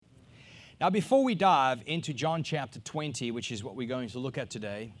Now, before we dive into John chapter 20, which is what we're going to look at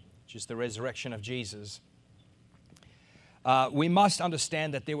today, which is the resurrection of Jesus, we must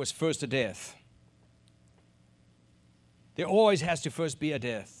understand that there was first a death. There always has to first be a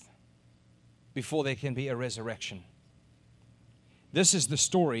death before there can be a resurrection. This is the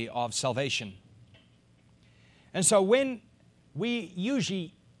story of salvation. And so when we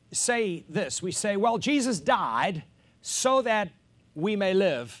usually say this, we say, well, Jesus died so that we may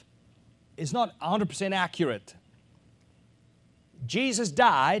live, is not 100% accurate. Jesus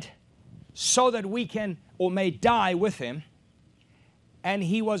died so that we can or may die with Him, and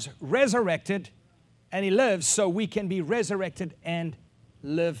He was resurrected and He lives so we can be resurrected and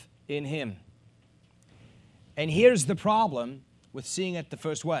live in Him. And here's the problem with seeing it the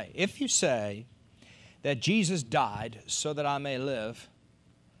first way. If you say that Jesus died so that I may live,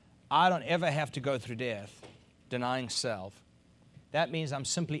 I don't ever have to go through death, denying self. That means I'm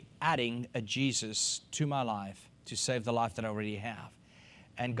simply adding a Jesus to my life to save the life that I already have.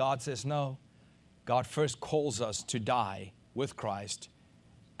 And God says, no. God first calls us to die with Christ,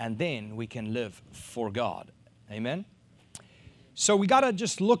 and then we can live for God. Amen? So we got to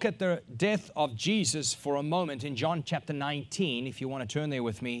just look at the death of Jesus for a moment in John chapter 19, if you want to turn there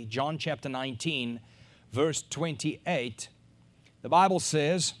with me. John chapter 19, verse 28. The Bible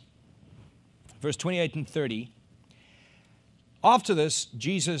says, verse 28 and 30, after this,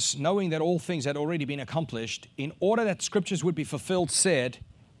 Jesus, knowing that all things had already been accomplished, in order that Scriptures would be fulfilled, said,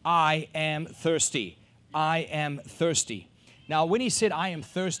 I am thirsty. I am thirsty. Now, when He said, I am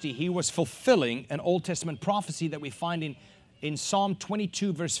thirsty, He was fulfilling an Old Testament prophecy that we find in Psalm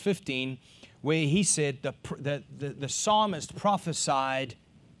 22, verse 15, where He said, the psalmist prophesied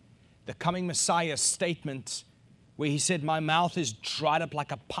the coming Messiah statement, where he said, my mouth is dried up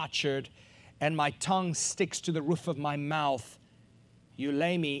like a potsherd, and my tongue sticks to the roof of my mouth. You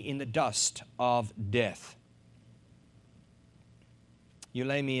lay me in the dust of death. You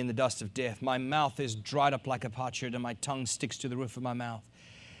lay me in the dust of death. My mouth is dried up like a potsherd, and my tongue sticks to the roof of my mouth.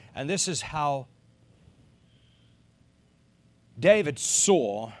 And this is how David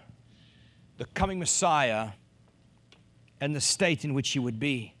saw the coming Messiah and the state in which He would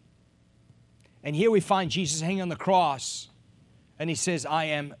be. And here we find Jesus hanging on the cross, and He says, I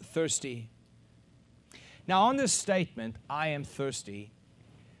am thirsty. Now, on this statement, I am thirsty,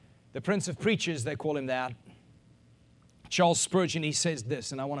 the Prince of Preachers, they call him that, Charles Spurgeon, he says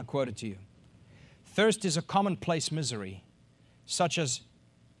this, and I want to quote it to you. Thirst is a commonplace misery, such as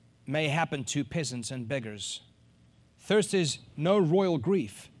may happen to peasants and beggars. Thirst is no royal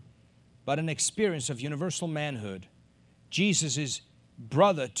grief, but an experience of universal manhood. Jesus is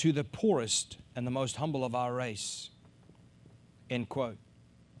brother to the poorest and the most humble of our race. End quote.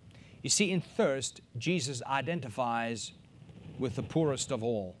 You see, in thirst, Jesus identifies with the poorest of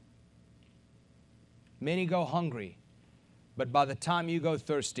all. Many go hungry, but by the time you go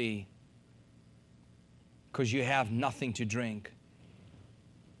thirsty, because you have nothing to drink,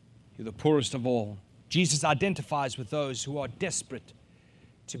 you're the poorest of all. Jesus identifies with those who are desperate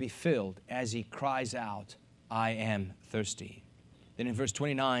to be filled as He cries out, I am thirsty. Then in verse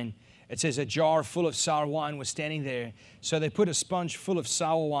 29, it says, a jar full of sour wine was standing there. So they put a sponge full of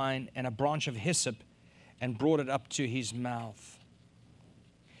sour wine and a branch of hyssop and brought it up to His mouth.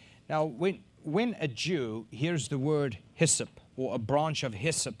 Now, when a Jew hears the word hyssop or a branch of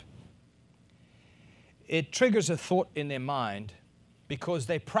hyssop, it triggers a thought in their mind, because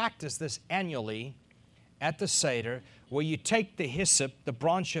they practice this annually at the Seder, where you take the hyssop, the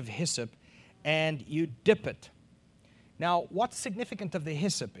branch of hyssop, and you dip it. Now, what's significant of the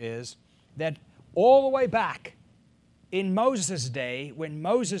hyssop is that all the way back in Moses' day, when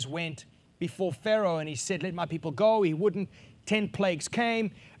Moses went before Pharaoh and he said, let my people go, he wouldn't. 10 plagues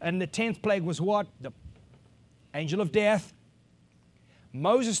came, and the 10th plague was what? The angel of death.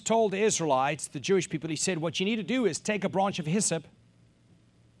 Moses told the Israelites, the Jewish people, he said, what you need to do is take a branch of hyssop,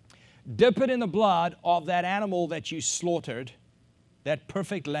 dip it in the blood of that animal that you slaughtered, that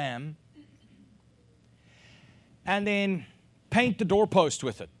perfect lamb, and then paint the doorpost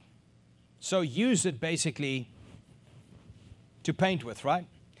with it. So use it basically to paint with, right?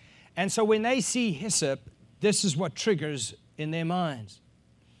 And so when they see hyssop, this is what triggers in their minds.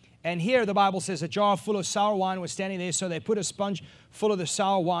 And here the Bible says a jar full of sour wine was standing there, so they put a sponge full of the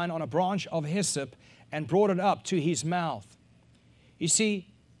sour wine on a branch of hyssop and brought it up to His mouth. You see,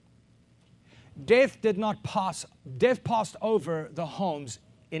 death passed over the homes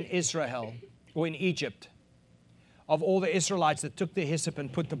in Israel or in Egypt of all the Israelites that took the hyssop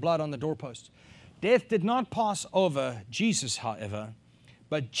and put the blood on the doorpost. Death did not pass over Jesus, however,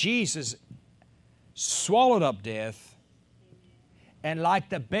 but Jesus swallowed up death And like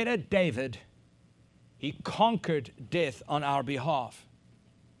the better David, He conquered death on our behalf.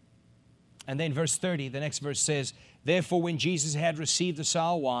 And then verse 30, the next verse says, therefore when Jesus had received the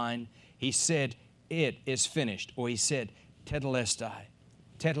sour wine, He said, it is finished. Or He said, tetelestai.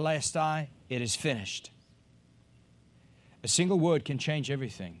 Tetelestai, it is finished. A single word can change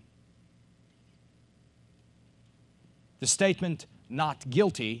everything. The statement, not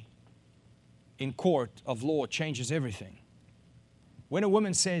guilty, in court of law changes everything. When a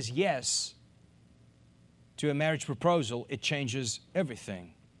woman says yes to a marriage proposal, it changes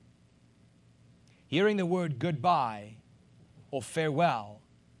everything. Hearing the word goodbye or farewell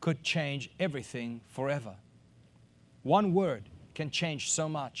could change everything forever. One word can change so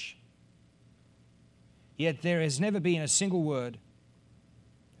much. Yet there has never been a single word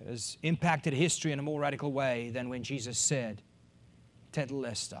that has impacted history in a more radical way than when Jesus said,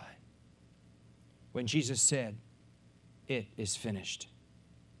 tetelestai. When Jesus said, it is finished.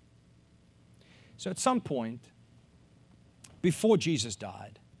 So at some point, before Jesus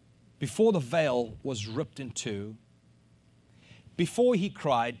died, before the veil was ripped in two, before He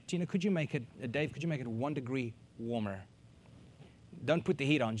cried, Tina, could you make it, Dave, could you make it 1 degree warmer? Don't put the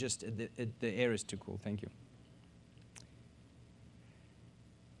heat on, just the air is too cool. Thank you.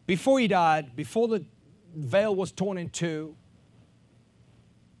 Before He died, before the veil was torn in two,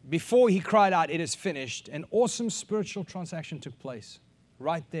 before He cried out, it is finished, an awesome spiritual transaction took place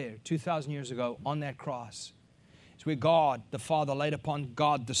right there 2,000 years ago on that cross. It's where God the Father laid upon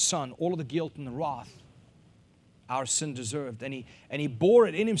God the Son all of the guilt and the wrath our sin deserved. And He bore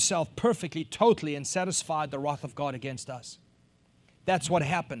it in Himself perfectly, totally, and satisfied the wrath of God against us. That's what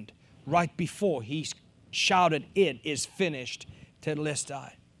happened right before He shouted, it is finished,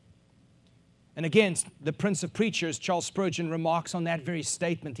 tetelestai. And again, the Prince of Preachers, Charles Spurgeon, remarks on that very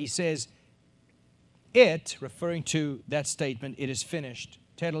statement. He says, it, referring to that statement, it is finished,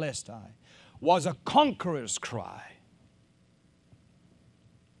 tetelestai, was a conqueror's cry.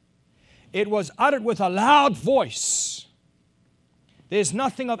 It was uttered with a loud voice. There's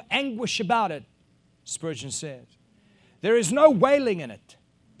nothing of anguish about it, Spurgeon says. There is no wailing in it.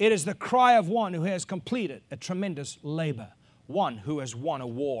 It is the cry of one who has completed a tremendous labor, one who has won a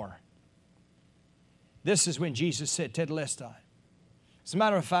war. This is when Jesus said, tetelestai. As a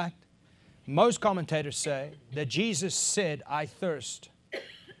matter of fact, most commentators say that Jesus said, I thirst,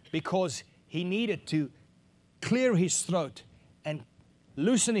 because He needed to clear His throat and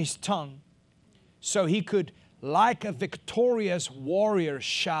loosen His tongue so He could, like a victorious warrior,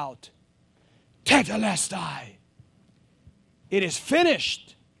 shout, tetelestai. It is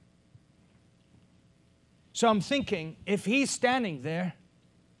finished. So I'm thinking, if He's standing there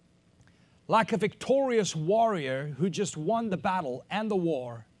like a victorious warrior who just won the battle and the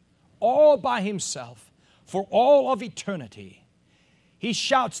war all by Himself for all of eternity, He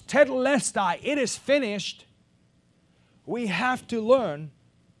shouts, tetelestai, it is finished. We have to learn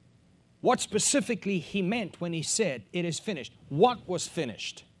what specifically He meant when He said, it is finished. What was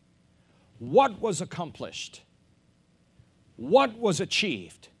finished? What was accomplished? What was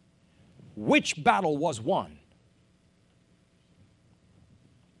achieved? Which battle was won?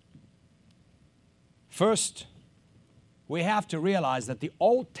 First, we have to realize that the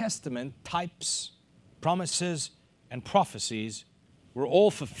Old Testament types, promises, and prophecies were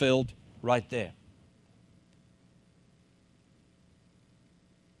all fulfilled right there.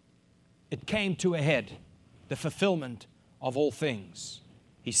 It came to a head, the fulfillment of all things.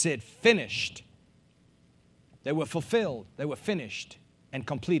 He said, finished. They were fulfilled, they were finished and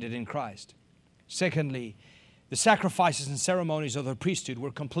completed in Christ. Secondly, the sacrifices and ceremonies of the priesthood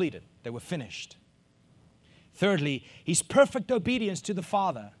were completed. They were finished. Thirdly, His perfect obedience to the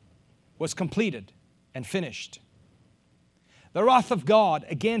Father was completed and finished. The wrath of God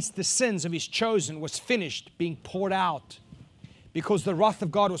against the sins of His chosen was finished, being poured out, because the wrath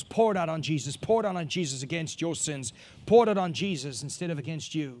of God was poured out on Jesus against your sins, poured out on Jesus instead of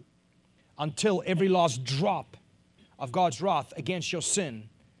against you, until every last drop of God's wrath against your sin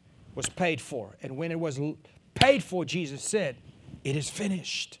was paid for. And when it was paid for, Jesus said, it is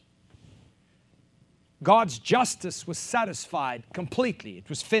finished. God's justice was satisfied completely. It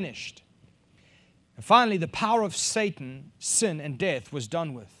was finished. And finally, the power of Satan, sin, and death was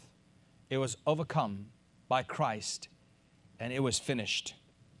done with. It was overcome by Christ, and it was finished.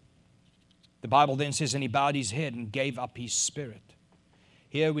 The Bible then says, and He bowed His head and gave up His spirit.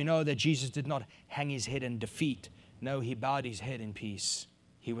 Here we know that Jesus did not hang His head in defeat. No, He bowed His head in peace.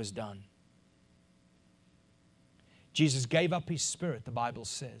 He was done. Jesus gave up His spirit, the Bible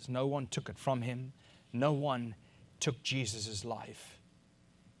says. No one took it from Him. No one took Jesus' life.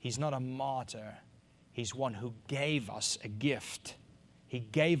 He's not a martyr. He's one who gave us a gift He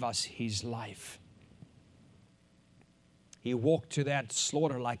gave us His life. He walked to that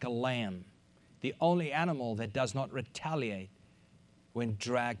slaughter like a lamb, the only animal that does not retaliate when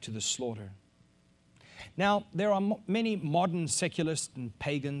dragged to the slaughter. Now, there are many modern secularists and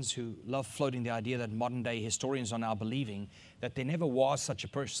pagans who love floating the idea that modern-day historians are now believing that there never was such a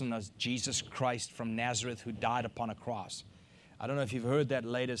person as Jesus Christ from Nazareth who died upon a cross. I don't know if you've heard that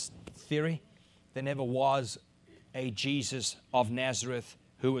latest theory. There never was a Jesus of Nazareth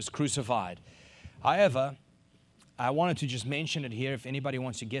who was crucified. However, I wanted to just mention it here. If anybody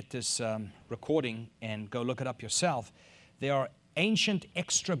wants to get this recording and go look it up yourself, there are ancient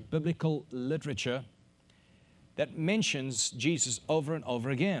extra-biblical literature that mentions Jesus over and over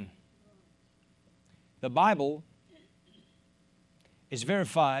again. The Bible is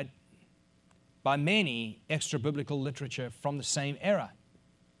verified by many extra-biblical literature from the same era.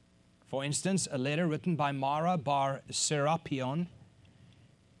 For instance, a letter written by Mara bar Serapion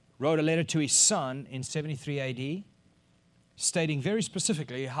wrote a letter to his son in 73 AD, stating very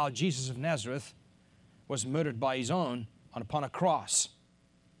specifically how Jesus of Nazareth was murdered by his own upon a cross.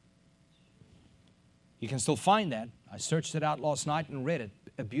 You can still find that. I searched it out last night and read it.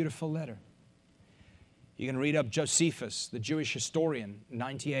 A beautiful letter. You can read up Josephus, the Jewish historian,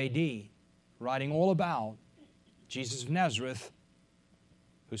 90 AD, writing all about Jesus of Nazareth,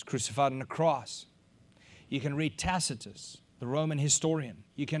 who's crucified on a cross. You can read Tacitus, the Roman historian.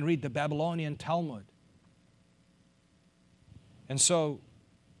 You can read the Babylonian Talmud. And so,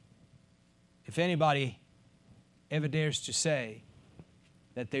 if anybody ever dares to say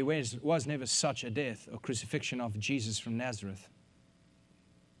that there was never such a death or crucifixion of Jesus from Nazareth,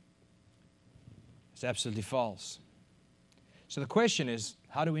 it's absolutely false. So the question is,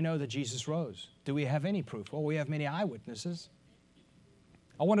 how do we know that Jesus rose? Do we have any proof? Well, we have many eyewitnesses.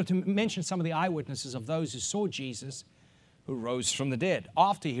 I wanted to mention some of the eyewitnesses of those who saw Jesus who rose from the dead,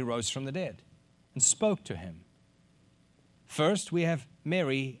 after He rose from the dead, and spoke to Him. First, we have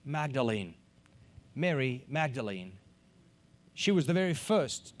Mary Magdalene. Mary Magdalene. She was the very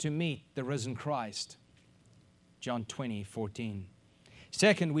first to meet the risen Christ. John 20:14.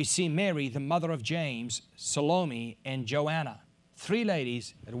 Second, we see Mary, the mother of James, Salome, and Joanna. Three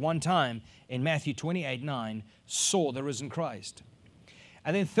ladies at one time in Matthew 28:9 saw the risen Christ.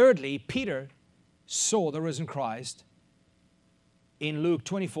 And then thirdly, Peter saw the risen Christ in Luke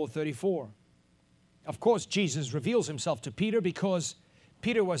 24:34. Of course, Jesus reveals Himself to Peter because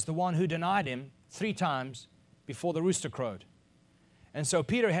Peter was the one who denied Him 3 times before the rooster crowed. And so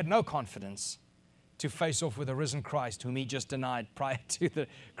Peter had no confidence to face off with the risen Christ whom he just denied prior to the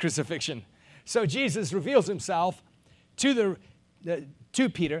crucifixion. So Jesus reveals Himself to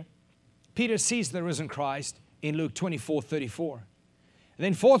Peter. Peter sees the risen Christ in Luke 24:34. And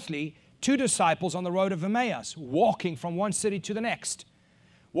then fourthly, 2 disciples on the road of Emmaus, walking from one city to the next.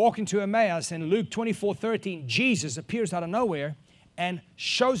 Walking to Emmaus, in Luke 24:13, Jesus appears out of nowhere and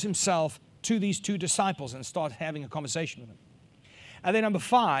shows Himself to these 2 disciples and starts having a conversation with them. And then number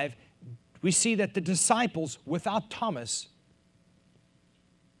 5, we see that the disciples, without Thomas,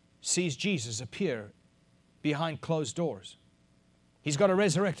 sees Jesus appear behind closed doors. He's got a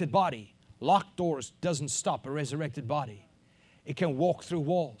resurrected body. Locked doors doesn't stop a resurrected body. It can walk through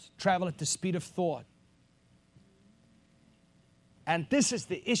walls, travel at the speed of thought. And this is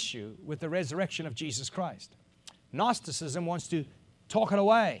the issue with the resurrection of Jesus Christ. Gnosticism wants to talk it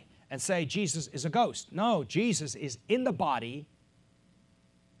away and say Jesus is a ghost. No, Jesus is in the body.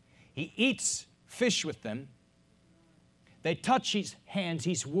 He eats fish with them. They touch His hands,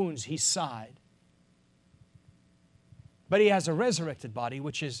 His wounds, His side. But He has a resurrected body,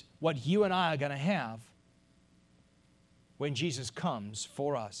 which is what you and I are going to have when Jesus comes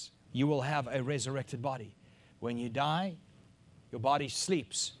for us. You will have a resurrected body. When you die, your body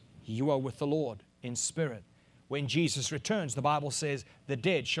sleeps. You are with the Lord in spirit. When Jesus returns, the Bible says the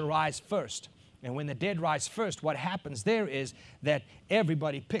dead shall rise first. And when the dead rise first, what happens there is that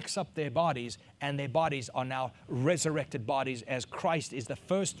everybody picks up their bodies, and their bodies are now resurrected bodies, as Christ is the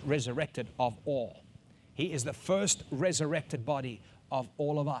first resurrected of all. He is the first resurrected body of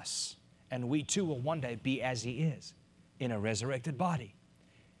all of us. And we too will one day be as He is, in a resurrected body.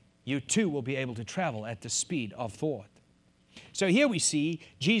 You too will be able to travel at the speed of thought. So here we see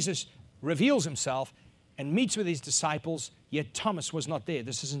Jesus reveals Himself and meets with His disciples, yet Thomas was not there.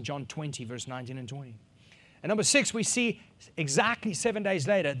 This is in John 20, verse 19 and 20. And number 6, we see exactly 7 days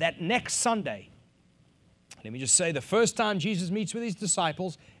later, that next Sunday. Let me just say, the first time Jesus meets with His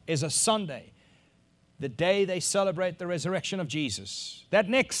disciples is a Sunday, the day they celebrate the resurrection of Jesus. That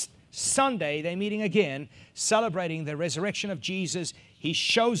next Sunday, they're meeting again, celebrating the resurrection of Jesus. He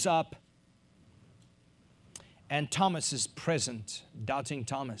shows up, And Thomas is present, doubting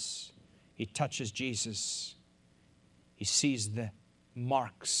Thomas. He touches Jesus. He sees the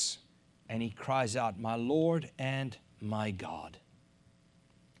marks and he cries out, "My Lord and my God."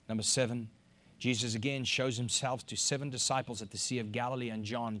 Number 7, Jesus again shows himself to 7 disciples at the Sea of Galilee in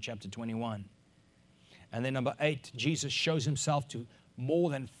John chapter 21. And then number 8, Jesus shows himself to more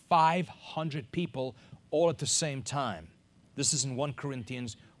than 500 people all at the same time. This is in 1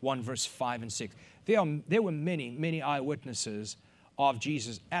 Corinthians 1 verse 5 and 6. There were many eyewitnesses of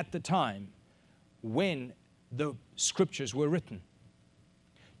Jesus at the time when the scriptures were written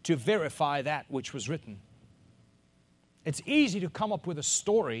to verify that which was written. It's easy to come up with a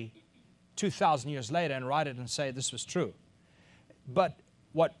story 2,000 years later and write it and say this was true. But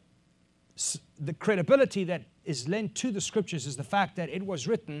the credibility that is lent to the scriptures is the fact that it was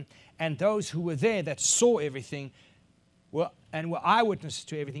written, and those who were there that saw everything were eyewitnesses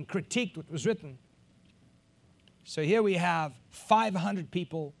to everything, critiqued what was written. So here we have 500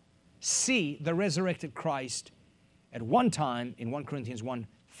 people see the resurrected Christ at one time in 1 Corinthians 1,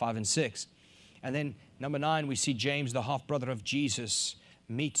 5 and 6. And then number 9, we see James, the half-brother of Jesus,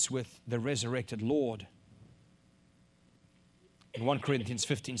 meets with the resurrected Lord in 1 Corinthians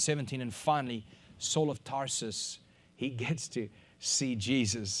 15, 17. And finally, Saul of Tarsus, he gets to see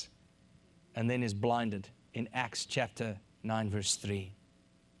Jesus and then is blinded in Acts chapter 9, verse 3.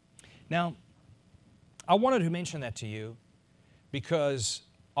 Now, I wanted to mention that to you because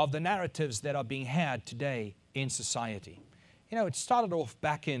of the narratives that are being had today in society. You know, it started off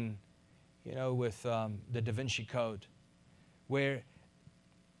back in, with the Da Vinci Code, where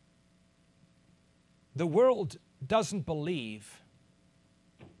the world doesn't believe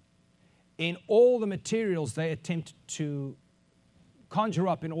in all the materials they attempt to conjure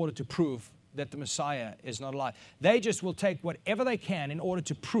up in order to prove that the Messiah is not alive. They just will take whatever they can in order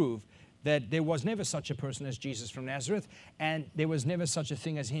to prove that there was never such a person as Jesus from Nazareth, and there was never such a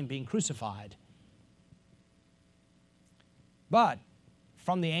thing as him being crucified. But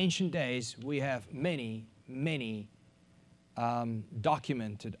from the ancient days, we have many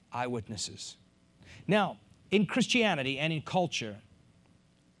documented eyewitnesses. Now, in Christianity and in culture,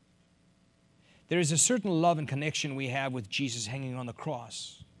 there is a certain love and connection we have with Jesus hanging on the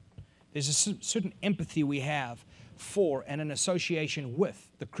cross. There's a certain empathy we have for and an association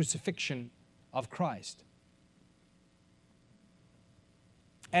with the crucifixion of Christ.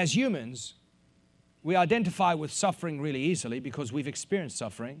 As humans, we identify with suffering really easily because we've experienced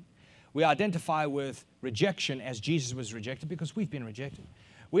suffering. We identify with rejection as Jesus was rejected because we've been rejected.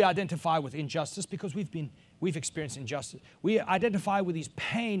 We identify with injustice because we've experienced injustice. We identify with his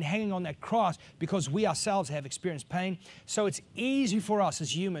pain hanging on that cross because we ourselves have experienced pain. So it's easy for us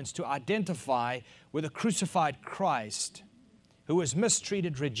as humans to identify with a crucified Christ who was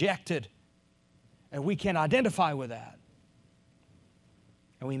mistreated, rejected, and we can identify with that.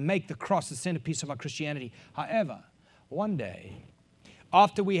 And we make the cross the centerpiece of our Christianity. However, one day,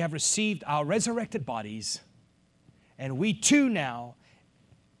 after we have received our resurrected bodies, and we too now,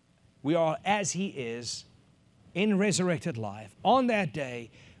 we are as he is in resurrected life, on that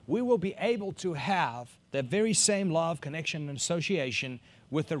day, we will be able to have the very same love, connection, and association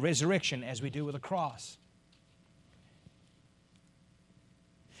with the resurrection as we do with the cross.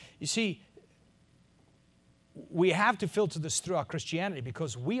 You see, we have to filter this through our Christianity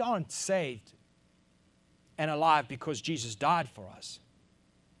because we aren't saved and alive because Jesus died for us.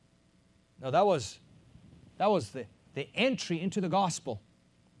 No, that was the entry into the gospel.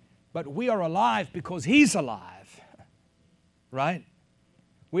 But we are alive because he's alive, right?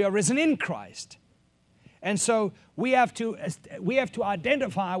 We are risen in Christ. And so we have to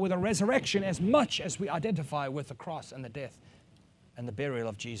identify with a resurrection as much as we identify with the cross and the death and the burial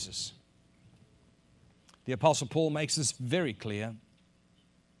of Jesus. The Apostle Paul makes this very clear.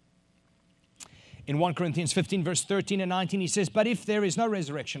 In 1 Corinthians 15, verse 13 and 19, he says, "But if there is no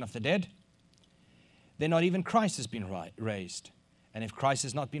resurrection of the dead, then not even Christ has been raised. And if Christ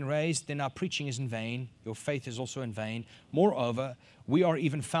has not been raised, then our preaching is in vain. Your faith is also in vain. Moreover, we are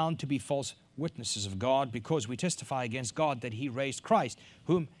even found to be false witnesses of God because we testify against God that he raised Christ,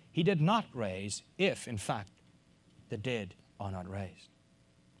 whom he did not raise, if, in fact, the dead are not raised.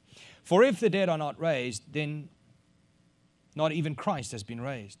 For if the dead are not raised, then not even Christ has been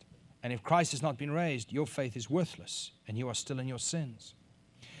raised. And if Christ has not been raised, your faith is worthless, and you are still in your sins.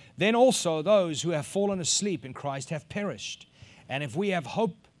 Then also those who have fallen asleep in Christ have perished. And if we have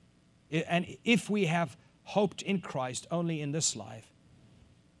hoped in Christ only in this life,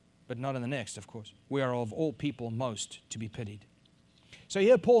 but not in the next, of course, we are of all people most to be pitied." So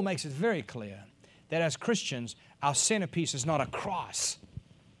here Paul makes it very clear that as Christians, our centerpiece is not a cross.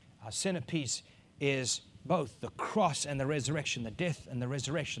 Our centerpiece is both the cross and the resurrection, the death and the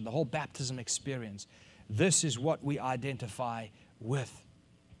resurrection, the whole baptism experience. This is what we identify with.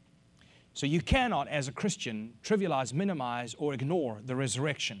 So you cannot, as a Christian, trivialize, minimize, or ignore the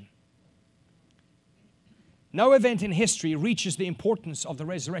resurrection. No event in history reaches the importance of the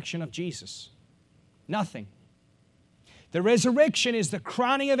resurrection of Jesus. Nothing. The resurrection is the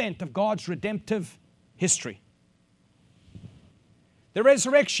crowning event of God's redemptive history. The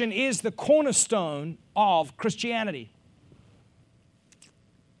resurrection is the cornerstone of Christianity.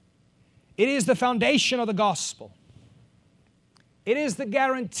 It is the foundation of the gospel. It is the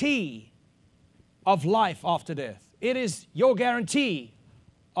guarantee of life after death. It is your guarantee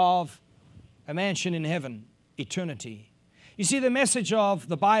of a mansion in heaven, eternity. You see, the message of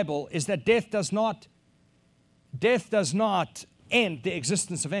the Bible is that death does not end the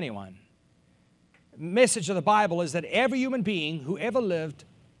existence of anyone. The message of the Bible is that every human being who ever lived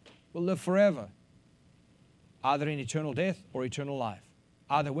will live forever, either in eternal death or eternal life,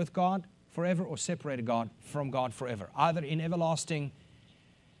 either with God forever or separated from God forever, either in everlasting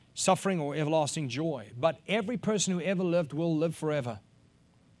suffering or everlasting joy. But every person who ever lived will live forever.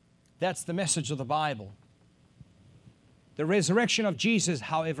 That's the message of the Bible. The resurrection of Jesus,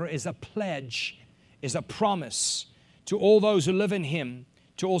 however, is a pledge, is a promise to all those who live in Him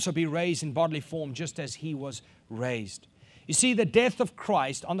to also be raised in bodily form just as He was raised. You see, the death of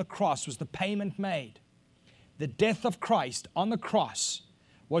Christ on the cross was the payment made. The death of Christ on the cross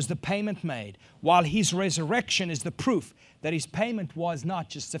was the payment made, while His resurrection is the proof that His payment was not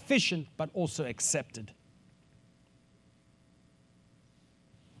just sufficient, but also accepted.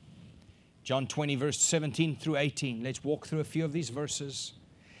 John 20, verse 17 through 18. Let's walk through a few of these verses.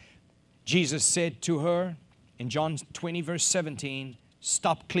 Jesus said to her in John 20, verse 17,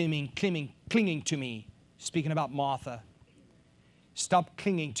 "Stop clinging to me." Speaking about Martha. "Stop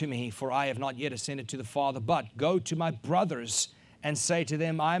clinging to me, for I have not yet ascended to the Father, but go to my brothers and say to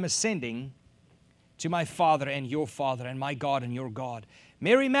them, I am ascending to my Father and your Father, and my God and your God."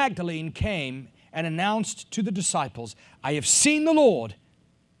 Mary Magdalene came and announced to the disciples, "I have seen the Lord,"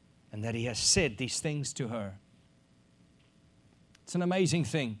 and that He has said these things to her. It's an amazing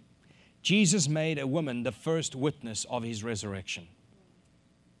thing. Jesus made a woman the first witness of His resurrection.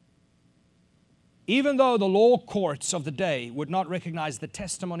 Even though the law courts of the day would not recognize the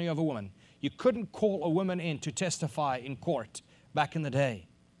testimony of a woman, you couldn't call a woman in to testify in court back in the day.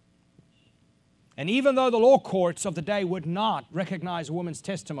 And even though the law courts of the day would not recognize a woman's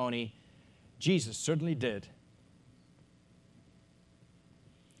testimony, Jesus certainly did.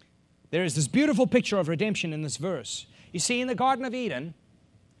 There is this beautiful picture of redemption in this verse. You see, in the Garden of Eden,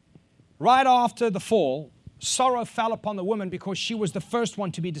 right after the fall, sorrow fell upon the woman because she was the first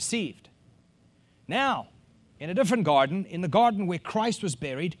one to be deceived. Now, in a different garden, in the garden where Christ was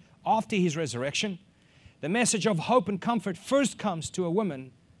buried after His resurrection, the message of hope and comfort first comes to a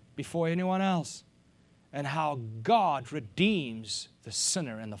woman before anyone else, and how God redeems the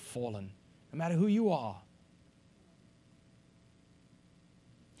sinner and the fallen, no matter who you are.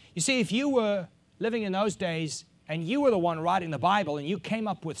 You see, if you were living in those days and you were the one writing the Bible and you came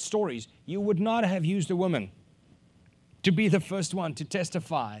up with stories, you would not have used a woman to be the first one to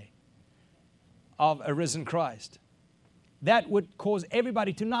testify of a risen Christ. That would cause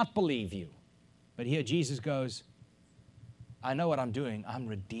everybody to not believe you. But here Jesus goes, I know what I'm doing. I'm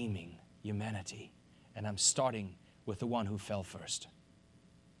redeeming humanity. And I'm starting with the one who fell first.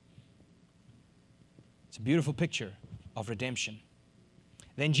 It's a beautiful picture of redemption.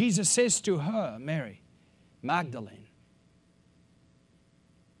 Then Jesus says to her, Mary Magdalene,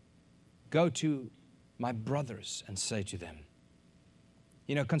 "Go to my brothers and say to them."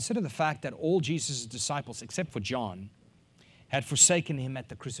 You know, consider the fact that all Jesus' disciples, except for John, had forsaken Him at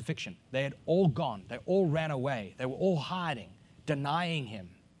the crucifixion. They had all gone. They all ran away. They were all hiding, denying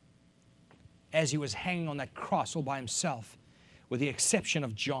Him as He was hanging on that cross all by Himself, with the exception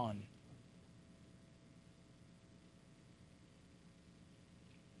of John.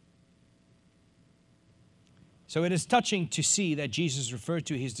 So it is touching to see that Jesus referred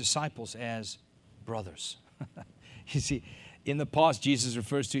to His disciples as brothers. You see, in the past, Jesus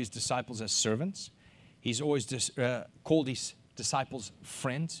refers to His disciples as servants. He's always called His disciples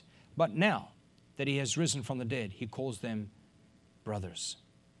friends. But now that He has risen from the dead, He calls them brothers.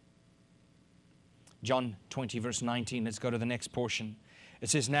 John 20, verse 19. Let's go to the next portion. It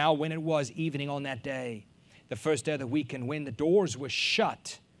says, "Now when it was evening on that day, the first day of the week, and when the doors were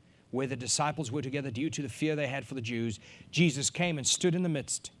shut, where the disciples were together due to the fear they had for the Jews, Jesus came and stood in their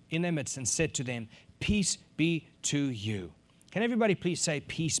midst and said to them, 'Peace be to you.'" Can everybody please say,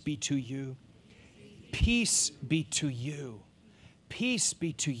 "Peace be to you"? Peace be to you. Peace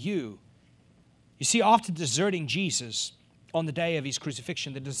be to you. You see, after deserting Jesus on the day of his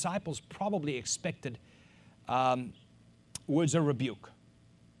crucifixion, the disciples probably expected words of rebuke.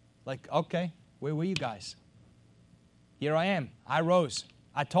 Like, okay, where were you guys? Here I am. I rose.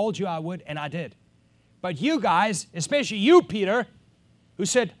 I told you I would, and I did. But you guys, especially you, Peter, who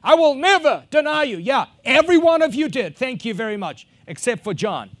said, I will never deny you. Yeah, every one of you did. Thank you very much, except for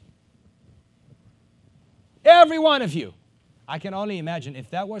John. Every one of you. I can only imagine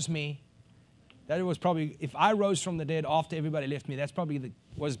if that was me, that it was probably, if I rose from the dead after everybody left me, that's probably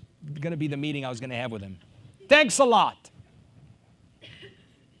was going to be the meeting I was going to have with him. Thanks a lot.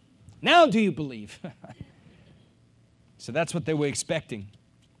 Now do you believe? So that's what they were expecting.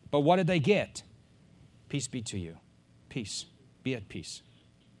 But what did they get? Peace be to you. Peace. Be at peace.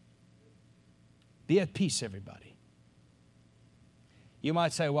 Be at peace, everybody. You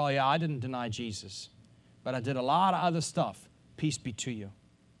might say, well, yeah, I didn't deny Jesus, but I did a lot of other stuff. Peace be to you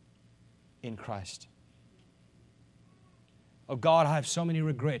in Christ. Oh God, I have so many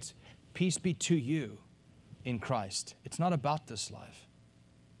regrets. Peace be to you in Christ. It's not about this life.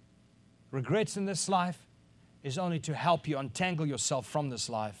 Regrets in this life is only to help you untangle yourself from this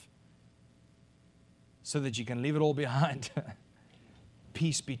life so that you can leave it all behind.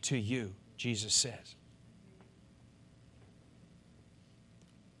 Peace be to you, Jesus says.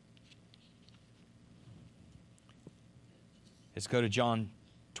 Let's go to John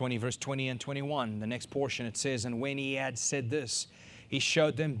 20, verse 20 and 21. The next portion, it says, and when he had said this, he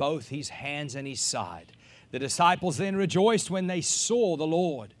showed them both his hands and his side. The disciples then rejoiced when they saw the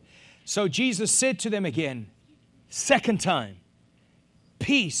Lord. So Jesus said to them again, second time,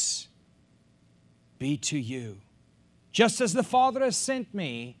 peace be to you. Just as the Father has sent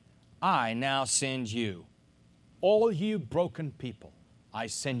me, I now send you. All you broken people, I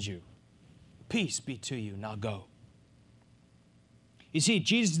send you. Peace be to you. Now go. You see,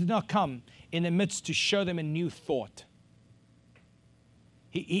 Jesus did not come in the midst to show them a new thought.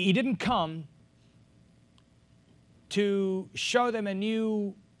 He didn't come to show them a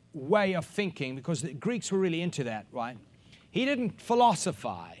new way of thinking, because the Greeks were really into that, right? He didn't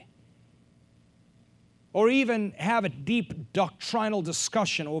philosophize or even have a deep doctrinal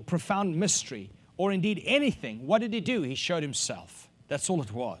discussion or profound mystery or indeed anything. What did he do? He showed himself. That's all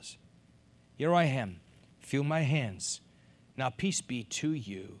it was. Here I am. Feel my hands. Now peace be to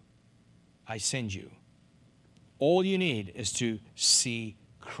you. I send you. All you need is to see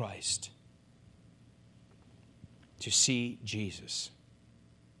Christ. To see Jesus.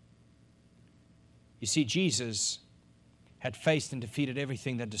 You see, Jesus had faced and defeated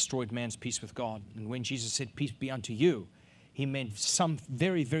everything that destroyed man's peace with God. And when Jesus said, peace be unto you, he meant some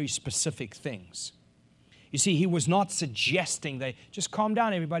very, very specific things. You see, he was not suggesting they just calm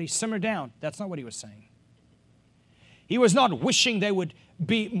down, everybody, simmer down. That's not what he was saying. He was not wishing they would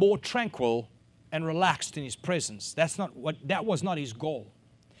be more tranquil and relaxed in his presence. That was not his goal.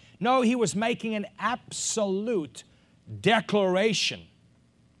 No, he was making an absolute declaration.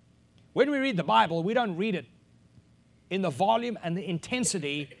 When we read the Bible, we don't read it in the volume and the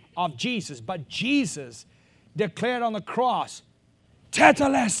intensity of Jesus, but Jesus declared on the cross,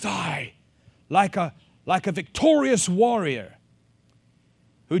 Tetelestai, like a victorious warrior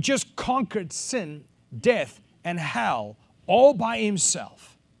who just conquered sin, death, and hell all by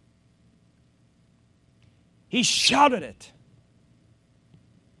himself. He shouted it.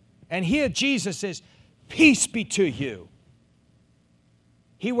 And here Jesus says, peace be to you.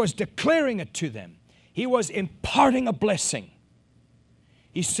 He was declaring it to them. He was imparting a blessing.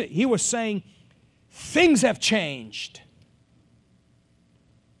 He was saying, things have changed.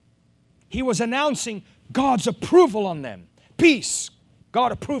 He was announcing God's approval on them. Peace.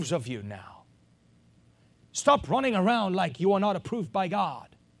 God approves of you now. Stop running around like you are not approved by God.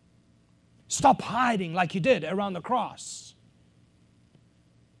 Stop hiding like you did around the cross.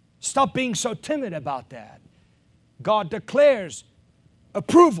 Stop being so timid about that. God declares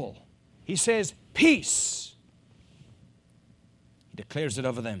approval. He says, peace. He declares it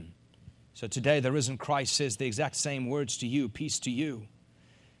over them. So today the risen Christ says the exact same words to you, peace to you.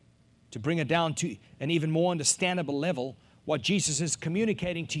 To bring it down to an even more understandable level, what Jesus is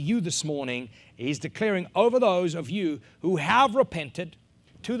communicating to you this morning, He's declaring over those of you who have repented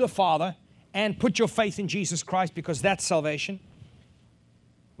to the Father and put your faith in Jesus Christ, because that's salvation.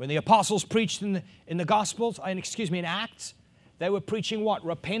 When the apostles preached in the Gospels, in Acts, they were preaching what?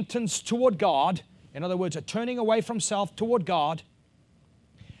 Repentance toward God. In other words, a turning away from self toward God.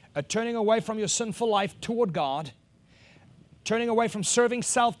 A turning away from your sinful life toward God. Turning away from serving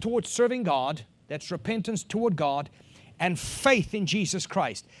self towards serving God. That's repentance toward God. And faith in Jesus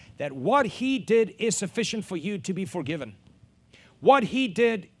Christ. That what He did is sufficient for you to be forgiven. What He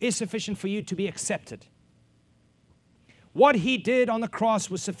did is sufficient for you to be accepted. What He did on the cross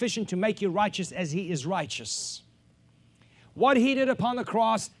was sufficient to make you righteous as He is righteous. What He did upon the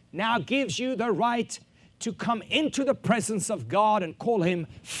cross now gives you the right to come into the presence of God and call Him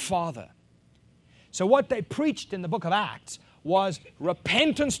Father. So what they preached in the book of Acts was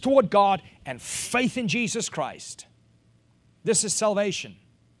repentance toward God and faith in Jesus Christ. This is salvation.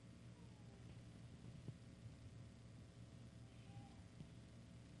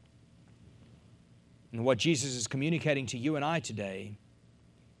 And what Jesus is communicating to you and I today,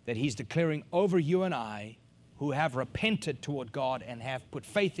 that He's declaring over you and I who have repented toward God and have put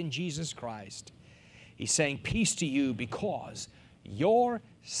faith in Jesus Christ, He's saying, peace to you because your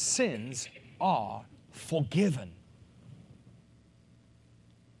sins are forgiven.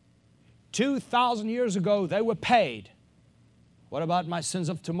 2,000 years ago, they were paid. What about my sins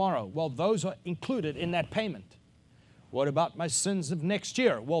of tomorrow? Well, those are included in that payment. What about my sins of next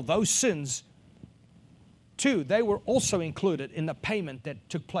year? Well, those sins, too, they were also included in the payment that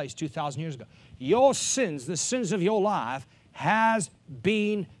took place 2,000 years ago. Your sins, the sins of your life, has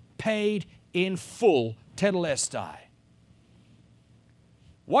been paid in full, tetelestai.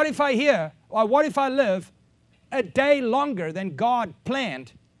 What if I live a day longer than God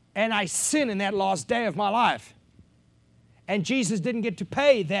planned and I sin in that last day of my life? And Jesus didn't get to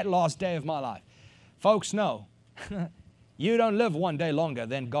pay that last day of my life. Folks, no. You don't live one day longer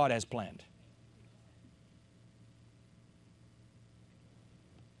than God has planned.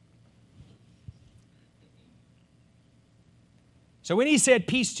 So when He said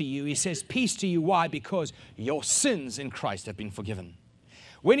peace to you, He says peace to you. Why? Because your sins in Christ have been forgiven.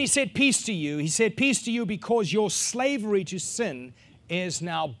 When He said peace to you, He said peace to you because your slavery to sin is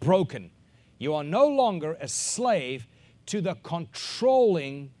now broken. You are no longer a slave to the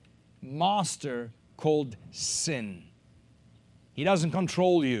controlling master called sin. He doesn't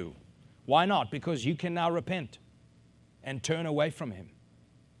control you. Why not? Because you can now repent and turn away from Him.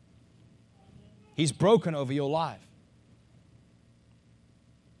 He's broken over your life.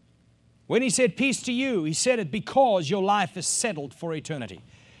 When He said peace to you, He said it because your life is settled for eternity.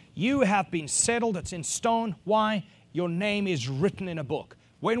 You have been settled. It's in stone. Why? Your name is written in a book.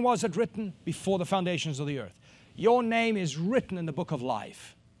 When was it written? Before the foundations of the earth. Your name is written in the book of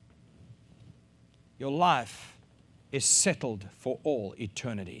life. Your life is settled for all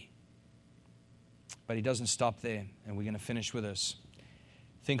eternity. But He doesn't stop there, and we're going to finish with this.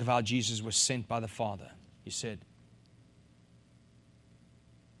 Think of how Jesus was sent by the Father. He said,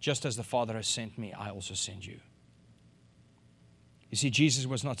 just as the Father has sent me, I also send you. You see, Jesus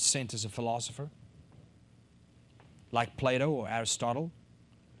was not sent as a philosopher like Plato or Aristotle,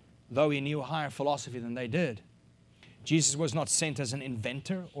 though he knew higher philosophy than they did. Jesus was not sent as an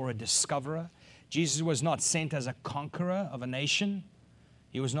inventor or a discoverer. Jesus was not sent as a conqueror of a nation.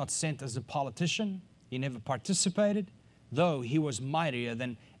 He was not sent as a politician. He never participated, though He was mightier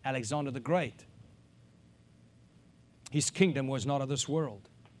than Alexander the Great. His kingdom was not of this world.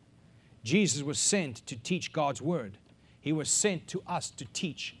 Jesus was sent to teach God's Word. He was sent to us to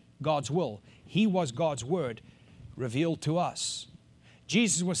teach God's will. He was God's Word revealed to us.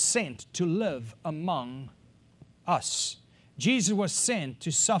 Jesus was sent to live among us. Jesus was sent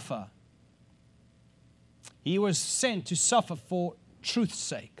to suffer. He was sent to suffer for truth's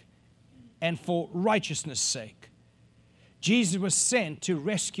sake and for righteousness' sake. Jesus was sent to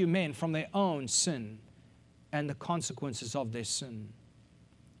rescue men from their own sin and the consequences of their sin.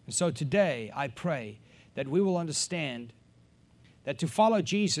 And so today, I pray that we will understand that to follow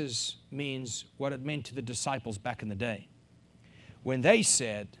Jesus means what it meant to the disciples back in the day. When they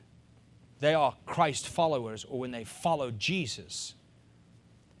said they are Christ followers, or when they followed Jesus,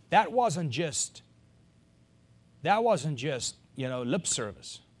 that wasn't just lip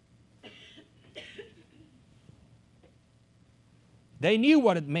service. They knew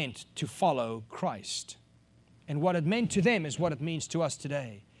what it meant to follow Christ. And what it meant to them is what it means to us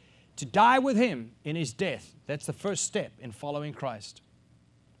today. To die with Him in His death, that's the first step in following Christ.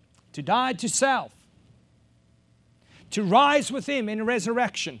 To die to self. To rise with Him in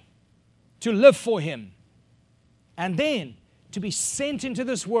resurrection. To live for Him. And then to be sent into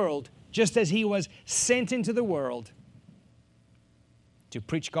this world just as He was sent into the world to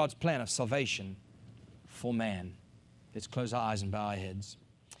preach God's plan of salvation for man. Let's close our eyes and bow our heads.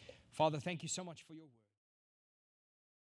 Father, thank You so much for Your word.